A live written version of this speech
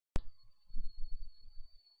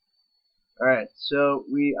Alright, so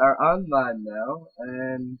we are online now,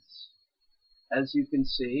 and as you can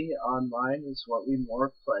see, online is what we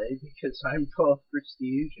more play because I'm 12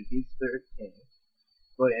 prestige and he's 13.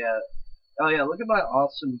 But yeah, oh yeah, look at my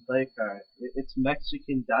awesome play card. It's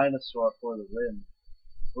Mexican dinosaur for the win.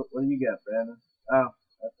 What do you got, Brandon? Oh,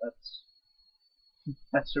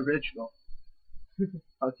 that's original.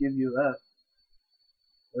 I'll give you that.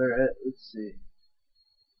 Alright, let's see.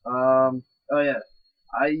 Oh yeah,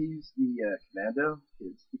 I use the commando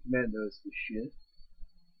because the commando is the shit.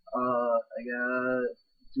 I got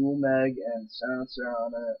dual mag and silencer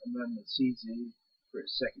on it, and then the CZ for a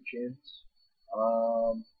second chance.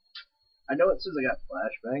 Um, I know it says I got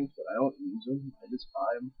flashbangs, but I don't use them. I just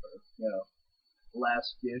buy them for,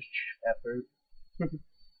 last ditch effort.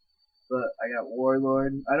 But I got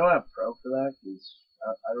Warlord. I don't have Pro for that because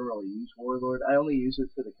I don't really use Warlord. I only use it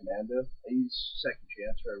for the Commando. I use Second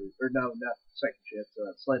Chance for or no, not Second Chance.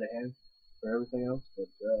 Sleight of Hand for everything else.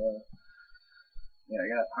 But yeah, I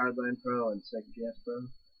got Hardline Pro and Second Chance Pro.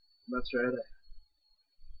 That's right.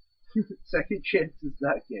 Second chance is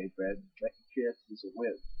not gay, Brad. Second chance is a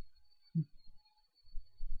win.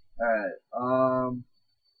 Alright,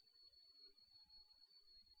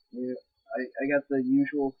 yeah, I got the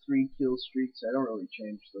usual 3 kill streaks. I don't really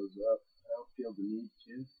change those up. I don't feel the need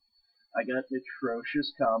to. I got an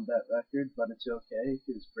atrocious combat record, but it's okay,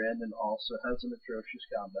 because Brandon also has an atrocious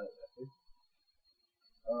combat record.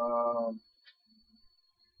 Um,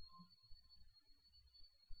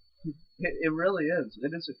 it really is.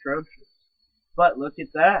 It is atrocious. But look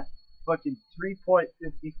at that. Fucking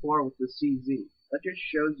 3.54 with the CZ. That just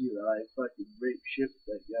shows you that I fucking rape shit with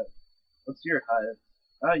that gun. What's your highest?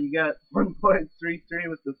 Oh, you got 1.33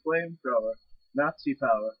 with the flamethrower. Nazi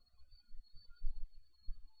power.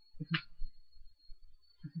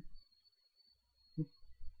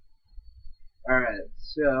 Alright,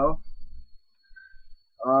 so,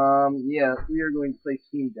 yeah, we are going to play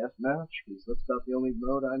Team Deathmatch, because that's about the only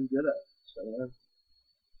mode I'm good at. So, yeah.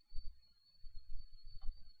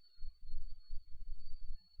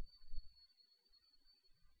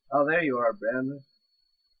 Oh, there you are, Brandon.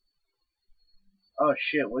 Oh,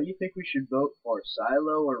 shit, what do you think we should vote for,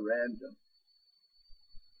 Silo or Random?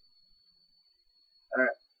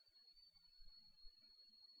 Alright.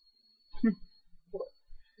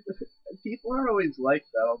 People are always like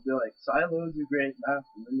that. I'll be like, Silo's a great map,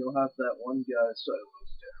 and then you'll have that one guy,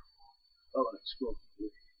 Silo's terrible. Oh, unexplosive.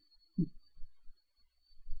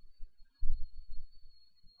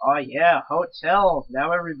 Oh yeah, hotel.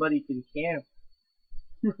 Now everybody can camp.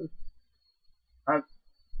 I'm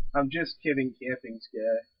I'm just kidding, camping's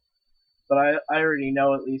gay. But I already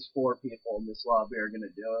know at least 4 people in this lobby are gonna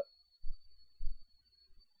do it.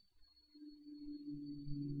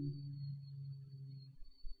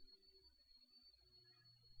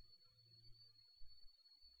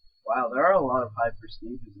 Wow, there are a lot of high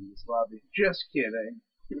prestiges in this lobby. Just kidding.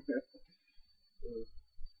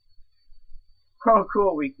 Oh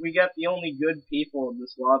cool, we got the only good people in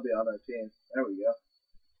this lobby on our team. There we go.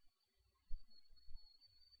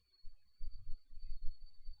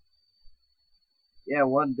 Yeah,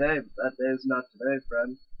 one day, but that day is not today,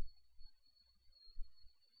 friend.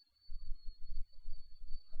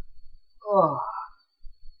 Oh,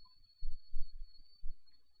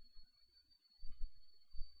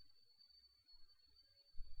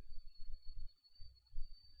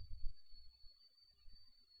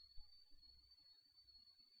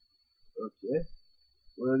 okay.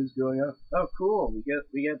 What is going on? Oh, cool. We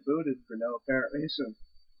get booted for no apparent reason.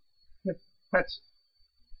 That's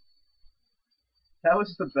That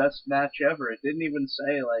was the best match ever. It didn't even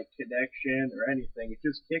say like connection or anything. It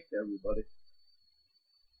just kicked everybody.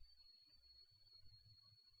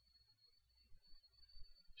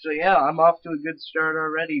 So yeah, I'm off to a good start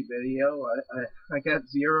already. Video. I got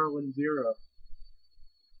 0 and 0.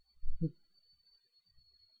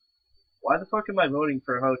 Why the fuck am I voting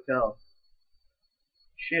for a hotel?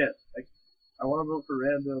 Shit. I want to vote for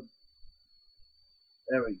random.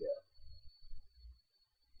 There we go.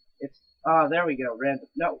 There we go. Random.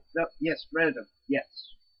 No, no. Yes, random.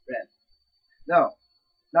 Yes, random. No,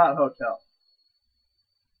 not hotel.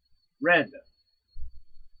 Random.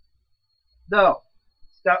 No.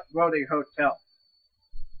 Stop voting hotel.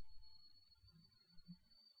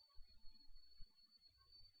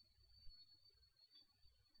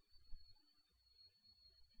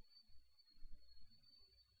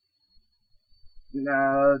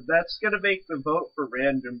 No, that's gonna make the vote for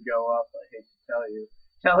random go up, I hate to tell you.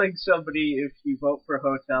 Telling somebody if you vote for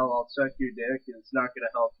hotel I'll suck your dick is not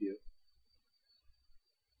gonna help you.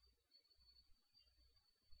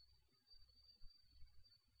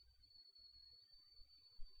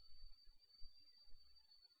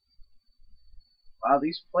 Wow,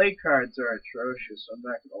 these play cards are atrocious, I'm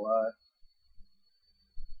not gonna lie.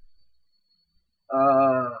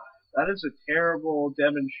 That is a terrible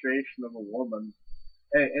demonstration of a woman.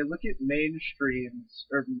 Hey, look at mainstreams,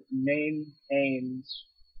 or maintains.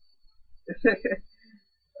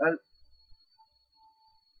 Uh,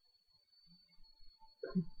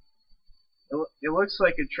 it looks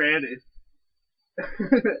like a tranny.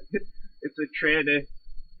 It's a tranny.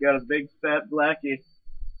 Got a big fat blackie.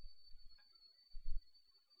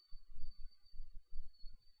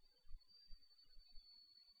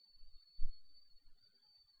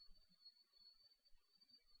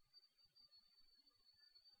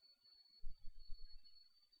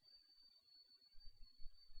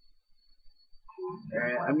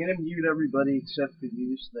 Alright, I'm gonna mute everybody except for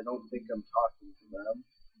you so they don't think I'm talking to them.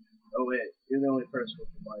 Oh wait, you're the only person with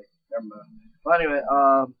the mic. Never mind. Well, anyway,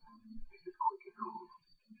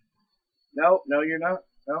 no, you're not.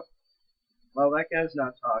 No. Well, that guy's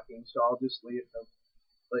not talking, so I'll just leave him.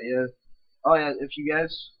 But yeah. Oh yeah, if you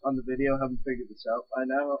guys on the video haven't figured this out by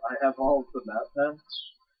now, I have all of the map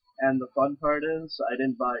packs. And the fun part is, I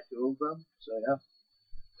didn't buy 2 of them, so yeah.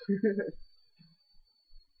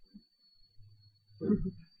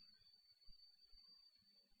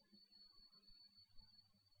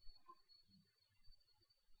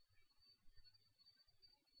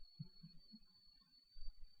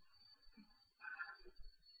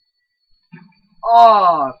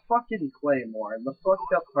 Aw, fucking Claymore. And the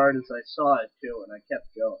fucked up part is I saw it too, and I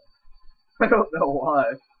kept going. I don't know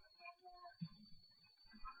why.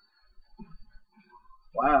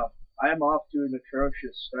 Wow, I am off to an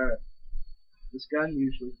atrocious start. This gun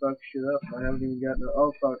usually fucks shit up, and I haven't even gotten a—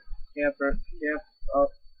 oh fuck, camper, oh,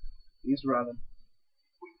 he's running.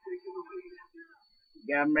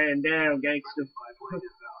 Got a man down, gangsta.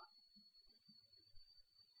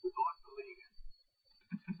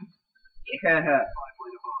 Yeah.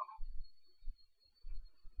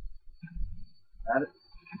 That is—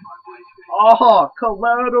 oh,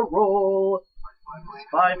 collateral!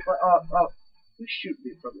 Spy, oh, who's shooting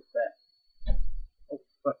me from the back? Oh,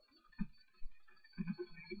 fuck.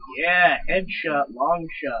 Yeah, headshot, long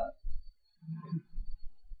shot.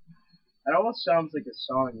 That almost sounds like a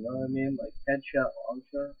song, you know what I mean? Like, headshot, long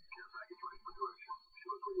shot.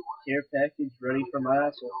 Care package ready for my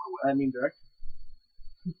asshole. I mean, direct.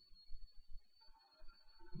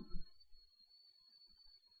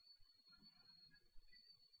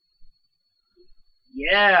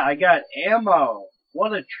 Yeah, I got ammo.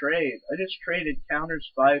 What a trade. I just traded counter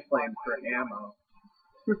spy plane for ammo.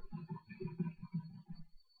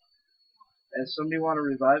 Does somebody want to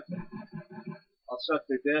revive me? I'll suck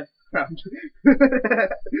their dick. I'm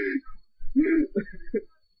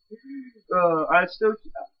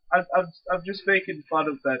just making fun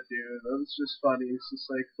of that dude. That was just funny. It's just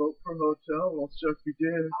like, vote for hotel, I'll suck your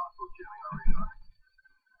dick.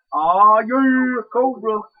 Ah, yeah,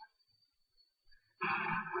 Cobra.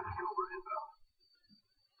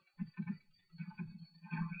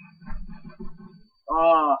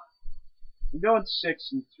 Ah, I'm going 6-3.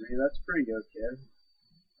 That's pretty okay.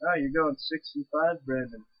 Oh, you're going 6-5,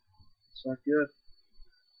 Brandon. It's not good.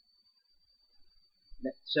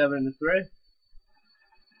 7-3.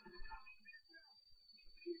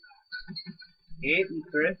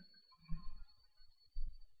 8-3.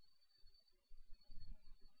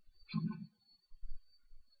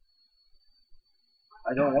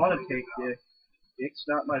 I don't want to take Dick. Dick's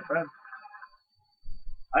not my friend.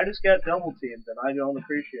 I just got double teamed and I don't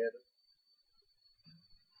appreciate it.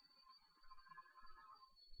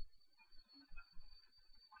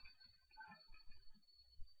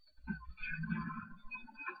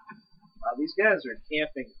 Wow, these guys are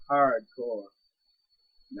camping hardcore.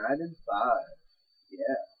 9-5.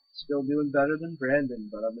 Yeah. Still doing better than Brandon,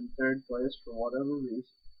 but I'm in 3rd place for whatever reason.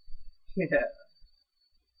 Yeah.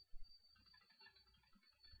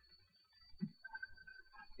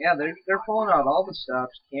 Yeah, they're pulling out all the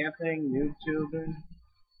stops. Camping, noob tubing.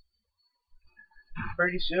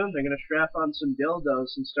 Pretty soon they're gonna strap on some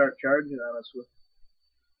dildos and start charging on us with—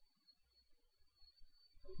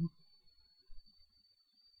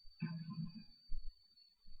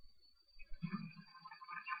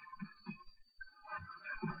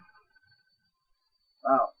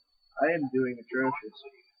 wow, I am doing atrocious.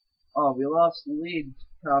 Oh, we lost the lead,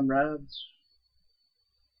 comrades.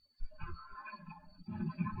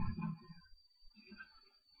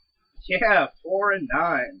 Yeah,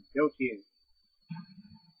 4-9. Go team.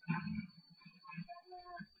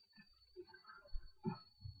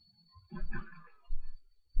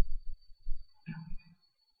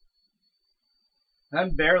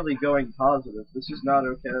 I'm barely going positive. This is not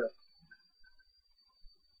okay.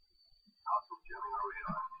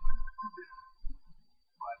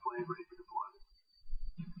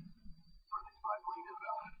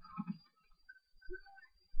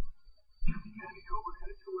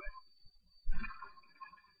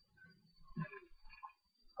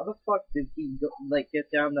 How the fuck did he go, like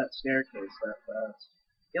get down that staircase that fast?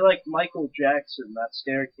 He like Michael Jackson that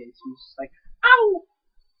staircase. He was just like, ow!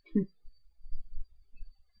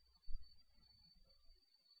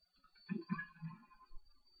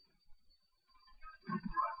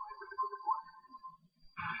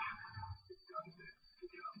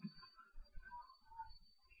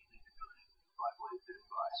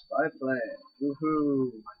 Spy plane.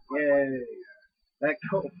 Woohoo! Yay! That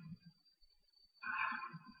cool.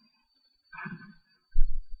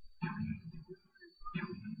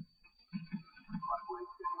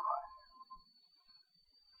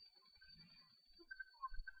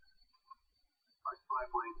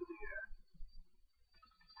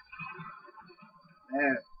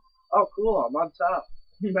 Man. Oh, cool! I'm on top.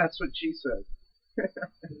 That's what she said.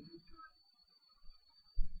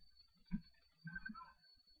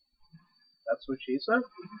 That's what she said?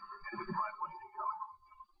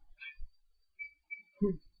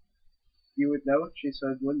 You would know what she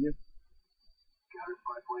said, wouldn't you?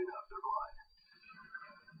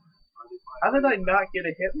 How did I not get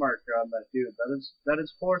a hit marker on that dude? That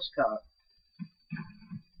is horse cock.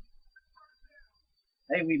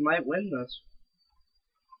 Hey, we might win this.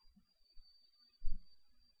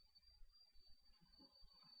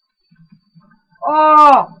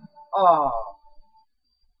 Oh! Oh!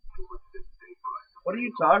 What are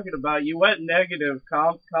you talking about? You went negative.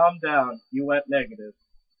 Calm down. You went negative.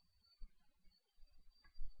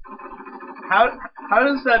 How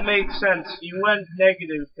does that make sense? You went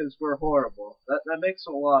negative because we're horrible. That makes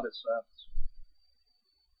a lot of sense.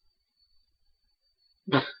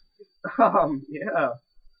 Yeah.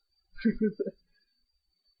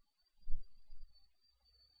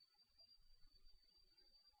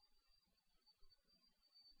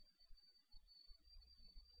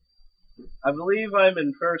 I believe I'm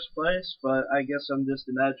in first place, but I guess I'm just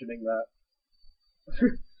imagining that.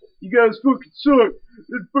 You guys fucking suck!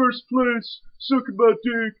 In first place! Sucking my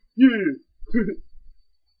dick! Yeah!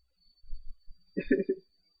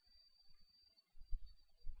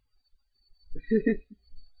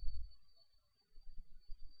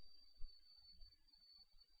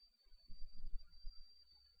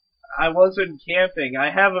 I wasn't camping. I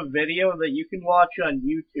have a video that you can watch on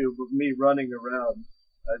YouTube of me running around.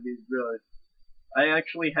 I mean, really. I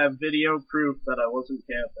actually have video proof that I wasn't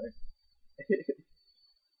camping.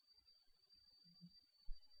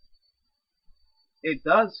 It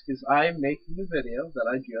does, because I'm making a video that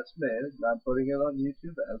I just made, and I'm putting it on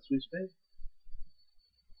YouTube as we speak.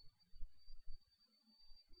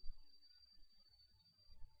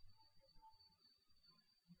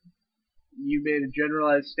 You made a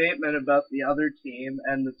generalized statement about the other team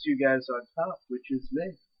and the two guys on top, which is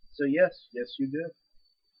me. So yes, you did.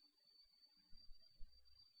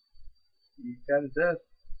 You kinda did.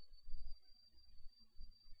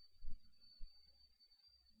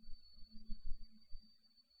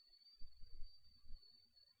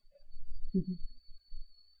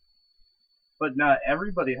 But not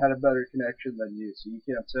everybody had a better connection than you, so you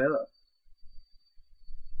can't say that.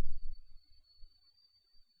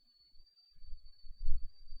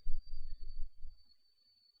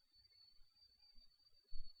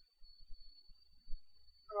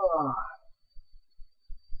 Ah.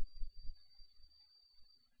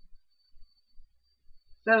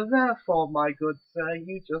 So therefore, my good sir,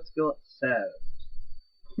 you just got served.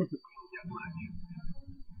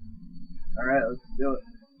 Alright, let's do it.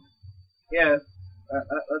 Yeah,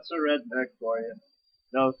 that's a redneck for you.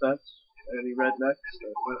 No offense. Any rednecks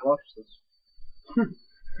that might watch this.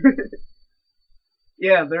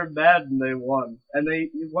 Yeah, they're mad and they won. And they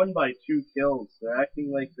won by 2 kills. They're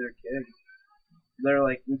acting like they're king. Their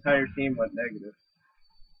like entire team went negative.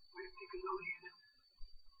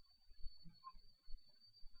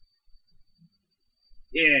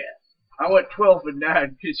 Yeah, I went 12 and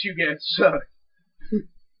 9 because you guys suck.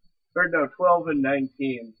 Or no, 12 and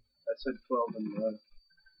 19. I said 12 and 9.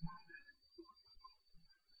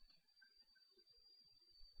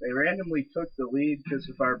 They randomly took the lead because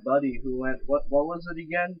of our buddy who went, what was it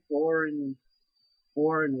again? 4 and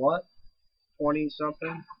what? 20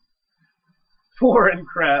 something? 4 and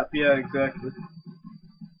crap, yeah, exactly.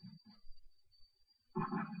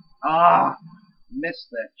 Ah! Missed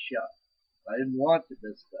that shot. I didn't want to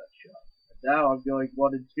miss that shot. But now I'm going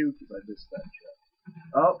 1 and 2 because I missed that shot.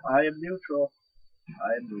 Oh, I am neutral.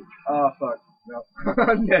 I am neutral. Oh, fuck. No.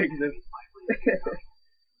 I'm negative.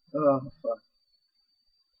 Oh, fuck.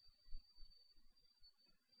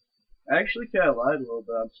 I actually kind of lied a little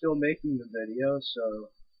bit. I'm still making the video, so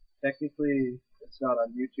technically it's not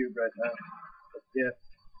on YouTube right now. But yeah,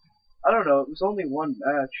 I don't know. It was only one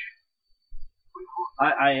match.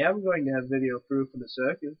 I am going to have video proof in a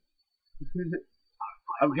second.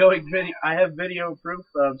 I have video proof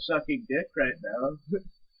that I'm sucking dick right now.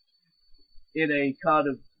 In a Call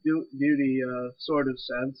of Duty sort of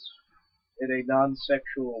sense. In a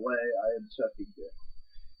non-sexual way, I am sucking dick.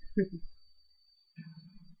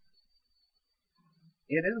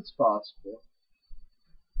 It is possible.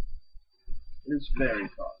 It is very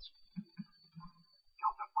possible.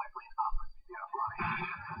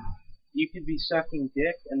 You could be sucking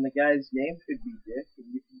dick, and the guy's name could be Dick,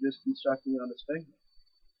 and you could just be sucking on his finger.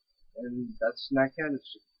 And that's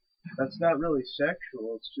not really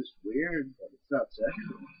sexual, it's just weird, but it's not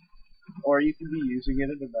sexual. Or you could be using it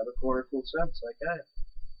in a metaphorical sense, like I am.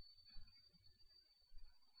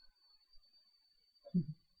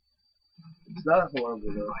 It's not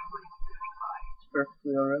horrible, though. It's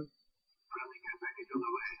perfectly alright.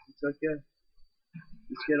 It's okay.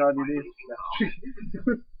 Just get on your knees.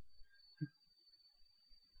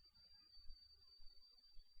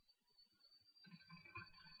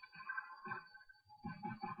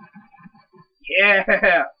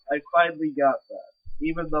 Yeah! I finally got that.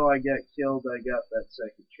 Even though I got killed, I got that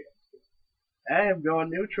second chance. I am going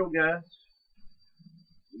neutral, guys.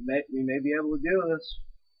 We may be able to do this.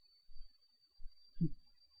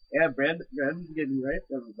 Yeah, Brandon's getting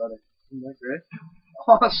raped, everybody. Isn't that great?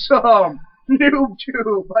 Awesome!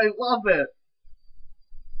 NoobTube! I love it!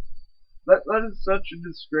 That is such a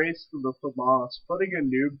disgrace to the FAMAS. Putting a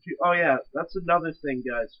NoobTube. Oh yeah, that's another thing,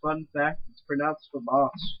 guys. Fun fact, it's pronounced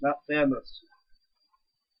FAMAS, not famous.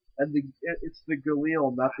 And it's the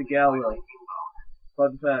Galil, not the Gallo.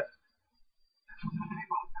 Fun fact.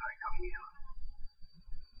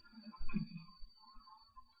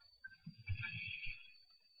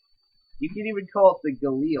 You can even call it the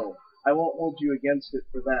Galil. I won't hold you against it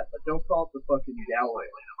for that, but don't call it the fucking Gallo.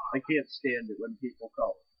 I can't stand it when people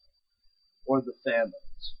call it. Or the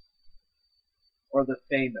famous. Or the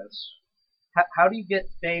famous. How do you get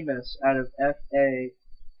famous out of F-A-M-A-S?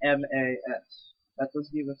 That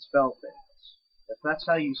doesn't even spell famous. If that's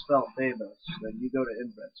how you spell famous, then you go to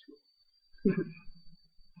invent school.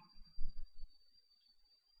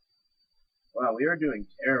 Wow, we are doing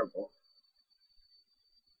terrible.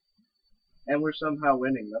 And we're somehow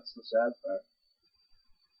winning, that's the sad part.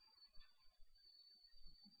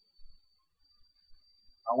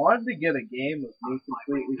 I wanted to get a game with me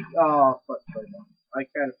completely. Oh, fuck Claymore. I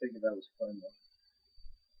kind of figured that was Claymore.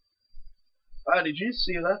 Oh, did you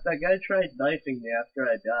see that? That guy tried knifing me after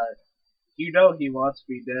I died. You know he wants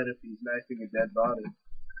me dead if he's knifing a dead body.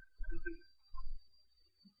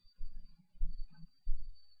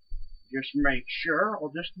 Just make sure,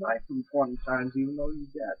 I'll just knife him 20 times even though he's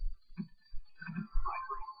dead.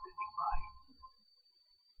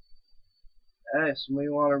 Hey, somebody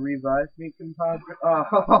want to revive me, compadre?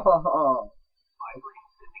 Oh,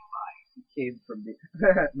 he came from me.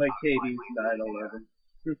 My KD's 911.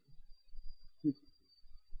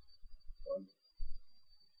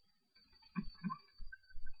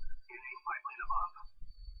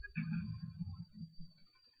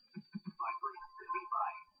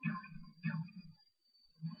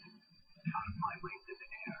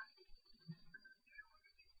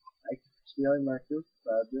 Stealing my food,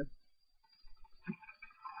 compadre.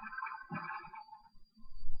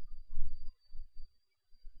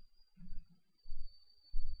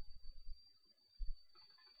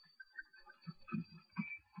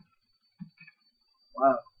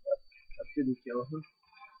 Wow, that didn't kill him.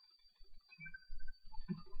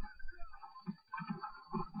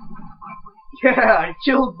 Yeah, I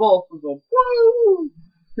killed both of them. Woo!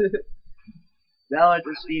 Now I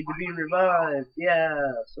just need to be revived. Yeah,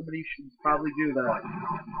 somebody should probably do that.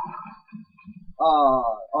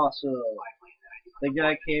 Ah, awesome. The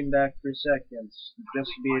guy came back for seconds just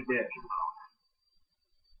to be a dick.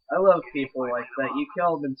 I love people like that. You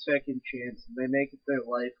kill them in second chance and they make it their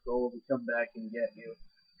life goal to come back and get you.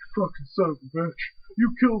 You fucking son of a bitch.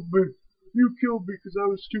 You killed me. You killed me because I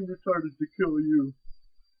was too retarded to kill you.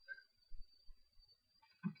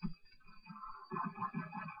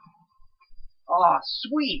 Aw,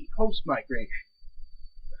 sweet! Host migration.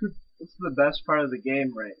 This is the best part of the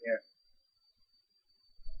game right here.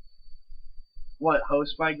 What,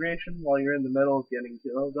 host migration while you're in the middle of getting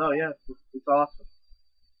killed? Oh yeah, it's awesome.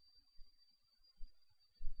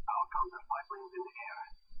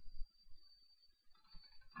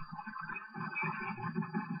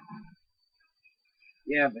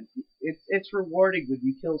 Yeah, but it's rewarding when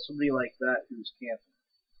you kill somebody like that who's camping.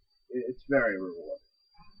 It's very rewarding.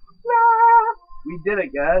 We did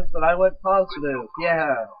it, guys, but I went positive.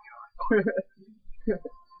 Yeah.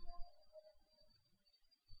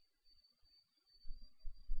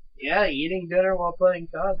 Yeah, eating dinner while playing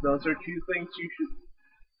COD. Those are two things you should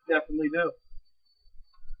definitely do.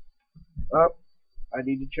 Oh, I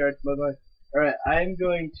need to charge my mic. Alright, I'm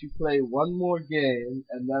going to play one more game,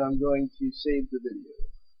 and then I'm going to save the video.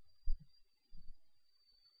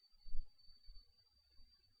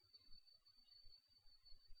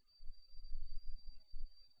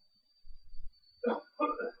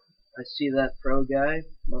 I see that pro guy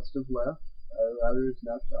must have left. Others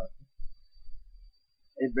not talking.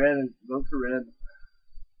 Hey Brandon, vote for Red.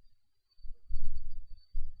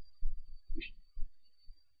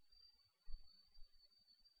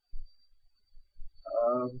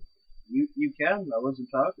 You can. I wasn't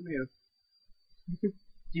talking to you.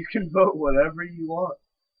 You can vote whatever you want.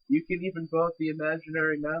 You can even vote the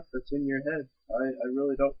imaginary map that's in your head. I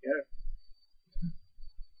really don't care.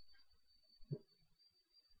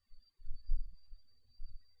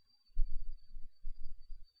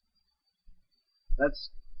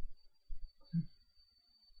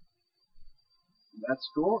 That's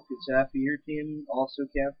cool, because half of your team also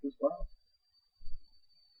camped as well.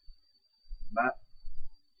 Not,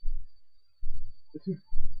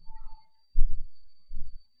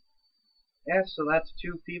 yeah, so that's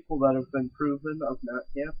two people that have been proven of not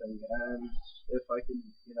camping, and if I can,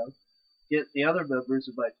 get the other members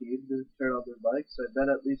of my team to turn on their bikes, I bet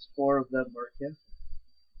at least 4 of them are camping.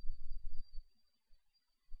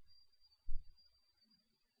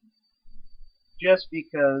 Just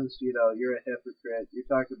because, you're a hypocrite, you're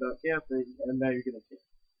talking about camping, and now you're gonna camp.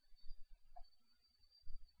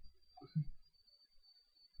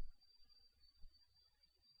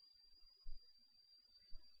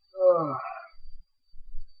 Oh.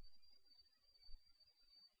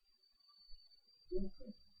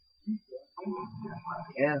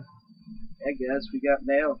 Yeah, I guess we got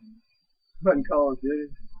nailed on Call of Duty.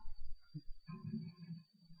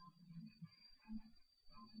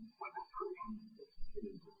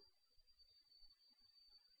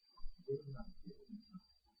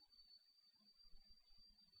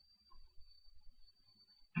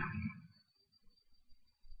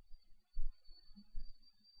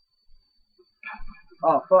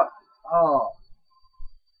 Oh, fuck. Oh,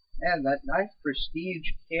 man, that nice prestige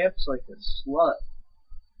camps like a slut.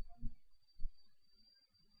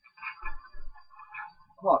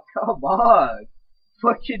 Oh, come on.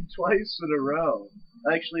 Fucking twice in a row.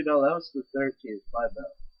 Actually, no, that was the 13th. My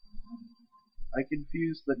bad. I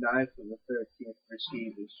confused the 9th and the 13th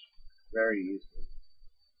prestige very easily.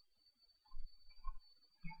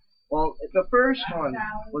 Well, the first one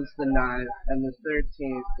was the 9th, and the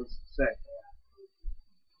 13th was the 2nd.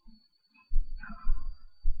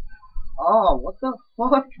 Oh, what the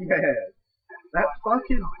fuck, man? That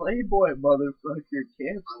fucking Playboy motherfucker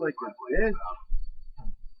camps like a bitch.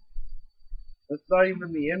 That's not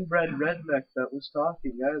even the inbred redneck that was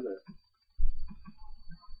talking either.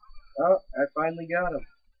 Oh, I finally got him.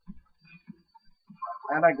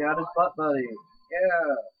 And I got his butt buddy.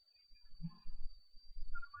 Yeah.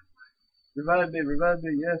 Revive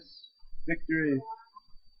me, yes. Victory.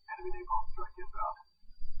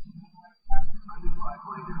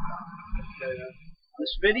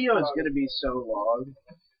 This video is gonna be so long.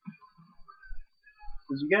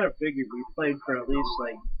 Because you gotta figure we played for at least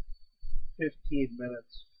like 15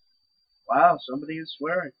 minutes. Wow, somebody is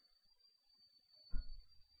swearing.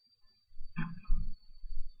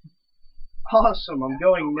 Awesome, I'm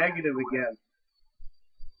going negative again.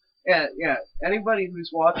 Yeah. Anybody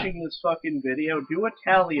who's watching this fucking video, do a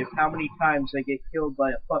tally of how many times I get killed by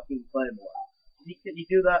a fucking Playboy. Can you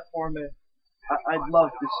do that for me? I'd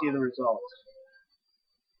love to see the results.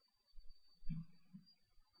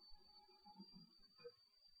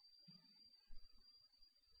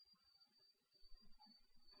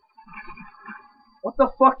 What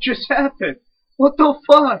the fuck just happened? What the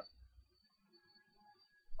fuck?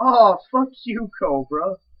 Oh, fuck you,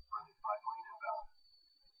 Cobra.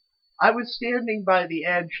 I was standing by the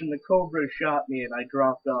edge and the Cobra shot me and I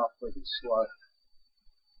dropped off like a slut.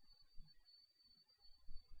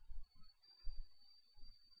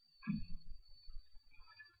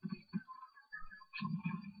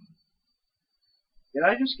 Did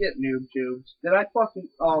I just get noob tubes? Did I fucking...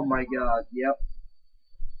 Oh my god, yep.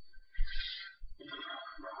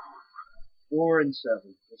 4 and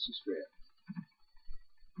 7. This is great.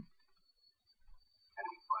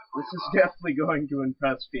 This is definitely going to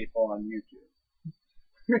impress people on YouTube.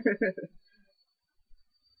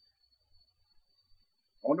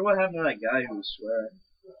 I wonder what happened to that guy who was swearing.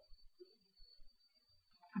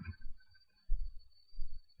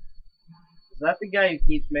 that the guy who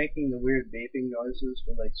keeps making the weird vaping noises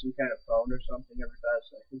with like some kind of phone or something every 5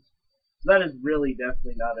 seconds? That is really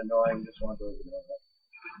definitely not annoying. Just wanted to let you know that.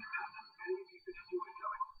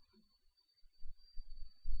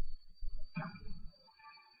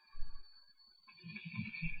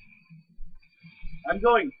 I'm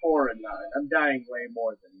going 4 and 9. I'm dying way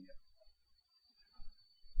more than you.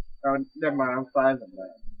 Oh, never mind. I'm 5 and 9.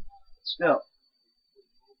 Still.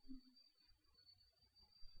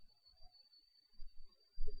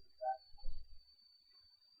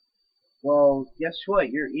 Well, guess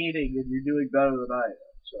what? You're eating and you're doing better than I am.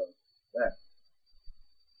 So, there.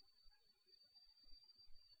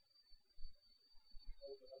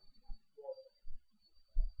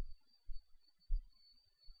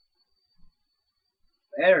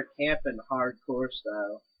 They're camping hardcore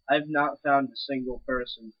style. I've not found a single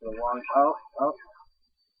person for a long.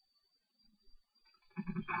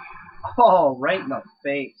 Oh, right in the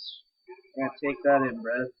face. Yeah, take that in,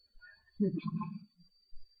 Brad.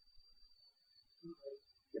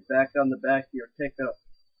 Get back on the back of your pickup.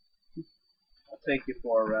 I'll take you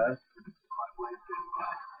for a ride.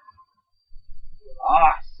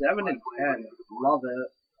 Ah, 7 and 10. Love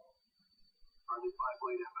it.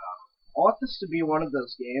 I want this to be one of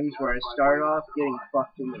those games where I start off getting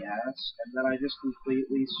fucked in the ass, and then I just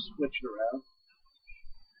completely switch it around.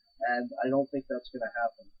 And I don't think that's gonna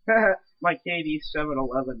happen. My KD's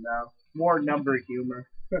 7-11 now. More number humor.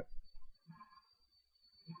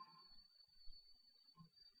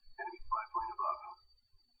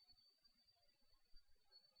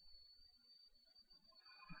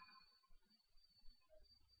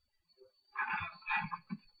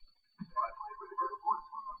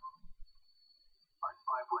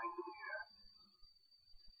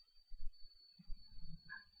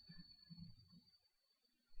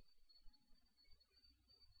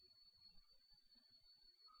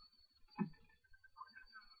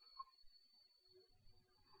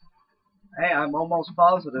 Hey, I'm almost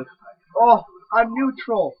positive. Oh, I'm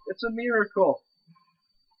neutral. It's a miracle.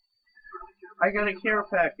 I got a care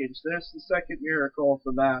package. There's the second miracle of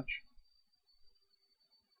the match.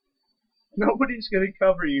 Nobody's gonna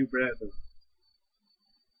cover you, Brandon.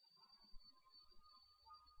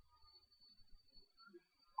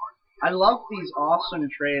 I love these awesome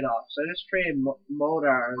trade-offs. I just traded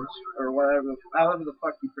Modars, or whatever, however the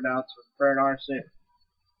fuck you pronounce it, for an R6.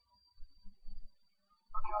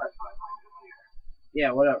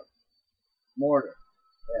 Yeah, whatever. Mortar.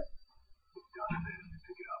 Yeah.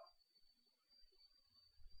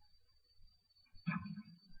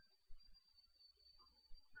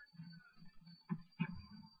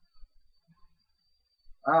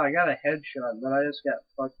 Oh, I got a headshot, but I just got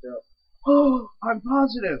fucked up. Oh, I'm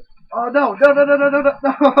positive. Oh no, no, no, no, no, no, no,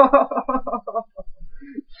 no.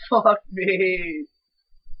 Fuck me.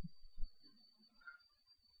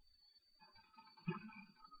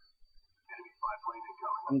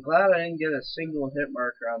 I'm glad I didn't get a single hit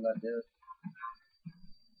marker on that dude.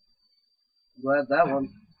 I'm glad that one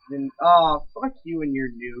didn't. Oh, fuck you and your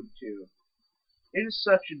noob too. It is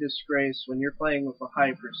such a disgrace when you're playing with a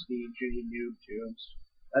high prestige and you noob tubes.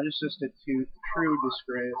 That is just a true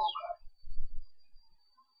disgrace.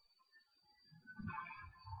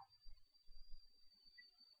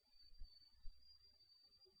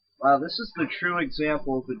 Wow, this is the true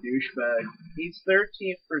example of a douchebag. He's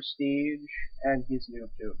 13th prestige and he's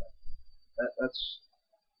noob tubing. That's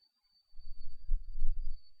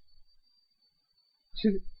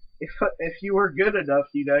if you were good enough,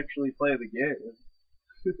 you'd actually play the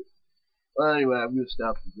game. Well, anyway, I'm gonna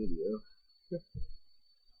stop the video.